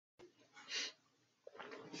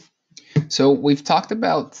So we've talked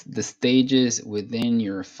about the stages within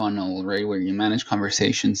your funnel, right, where you manage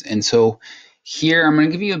conversations. And so here I'm going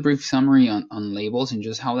to give you a brief summary on labels and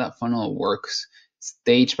just how that funnel works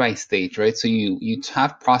stage by stage, right? So you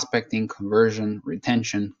have prospecting, conversion,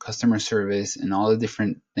 retention, customer service, and all the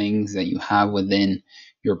different things that you have within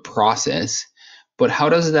your process. But how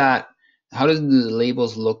does the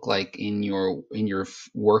labels look like in your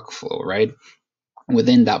workflow, right?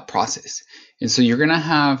 Within that process. And so you're going to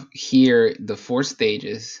have here the four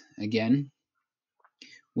stages again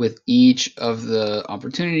with each of the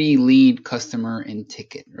opportunity, lead, customer, and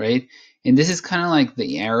ticket, right? And this is kind of like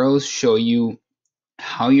the arrows show you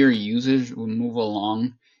how your users will move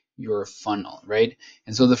along your funnel, right?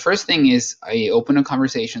 And so the first thing is I open a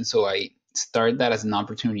conversation. So I start that as an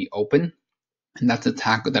opportunity open, and that's the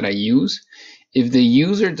tag that I use. If the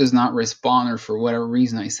user does not respond or for whatever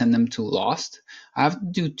reason I send them to lost, I have to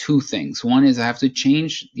do two things. One is I have to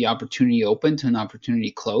change the opportunity open to an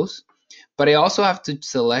opportunity close, but I also have to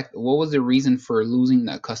select what was the reason for losing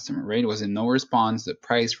that customer, right? Was it no response, the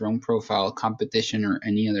price, wrong profile, competition, or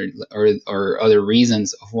any other or other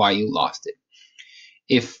reasons of why you lost it?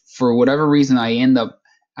 If for whatever reason I end up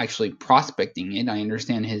actually prospecting it, I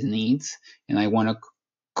understand his needs and I want to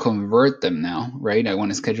convert them now, right? I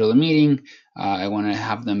want to schedule a meeting. I want to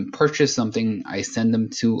have them purchase something. I send them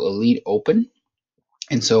to a lead open.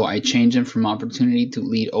 And so I change them from opportunity to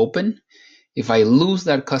lead open. If I lose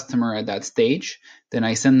that customer at that stage, then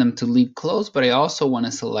I send them to lead close, but I also want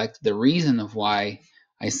to select the reason of why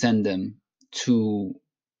I send them to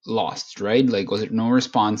lost, right? Like, was it no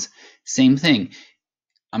response? Same thing.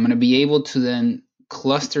 I'm going to be able to then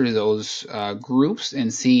cluster those groups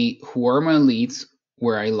and see who are my leads,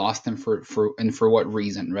 where I lost them for what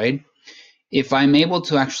reason, right? If I'm able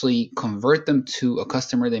to actually convert them to a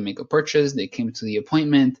customer, they make a purchase, they came to the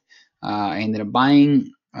appointment, I ended up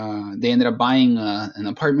buying. They ended up buying an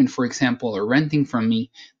apartment, for example, or renting from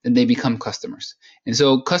me, then they become customers. And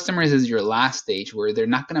so customers is your last stage where they're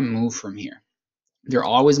not going to move from here. They're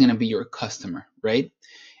always going to be your customer, right?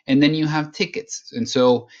 And then you have tickets. And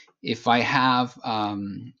so if I have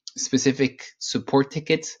specific support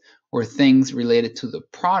tickets or things related to the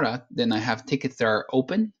product, then I have tickets that are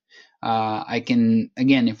open. I can,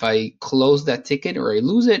 again, if I close that ticket or I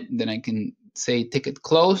lose it, then I can say ticket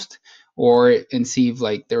closed or and see if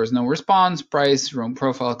like there was no response, price, wrong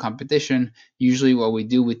profile, competition. Usually what we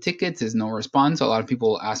do with tickets is no response. A lot of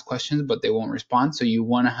people ask questions, but they won't respond. So you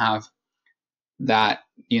want to have that,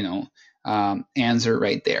 answer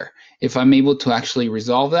right there. If I'm able to actually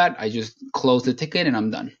resolve that, I just close the ticket and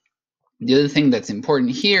I'm done. The other thing that's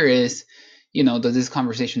important here is, does this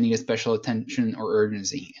conversation need a special attention or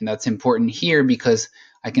urgency? And that's important here because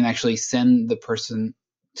I can actually send the person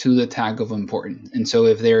to the tag of important. And so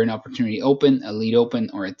if they're an opportunity open, a lead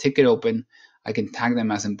open, or a ticket open, I can tag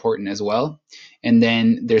them as important as well. And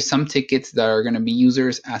then there's some tickets that are going to be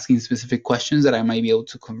users asking specific questions that I might be able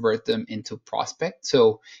to convert them into prospect.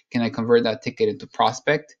 So can I convert that ticket into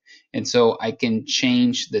prospect? And so I can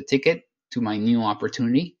change the ticket to my new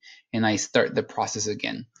opportunity and I start the process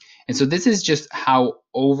again. And so this is just how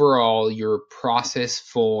overall your process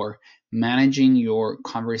for managing your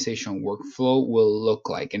conversation workflow will look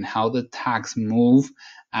like and how the tags move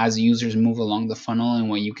as users move along the funnel and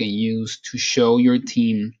what you can use to show your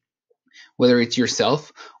team, whether it's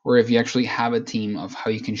yourself or if you actually have a team, of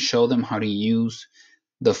how you can show them how to use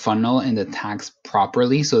the funnel and the tags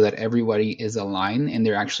properly so that everybody is aligned and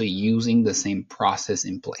they're actually using the same process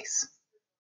in place.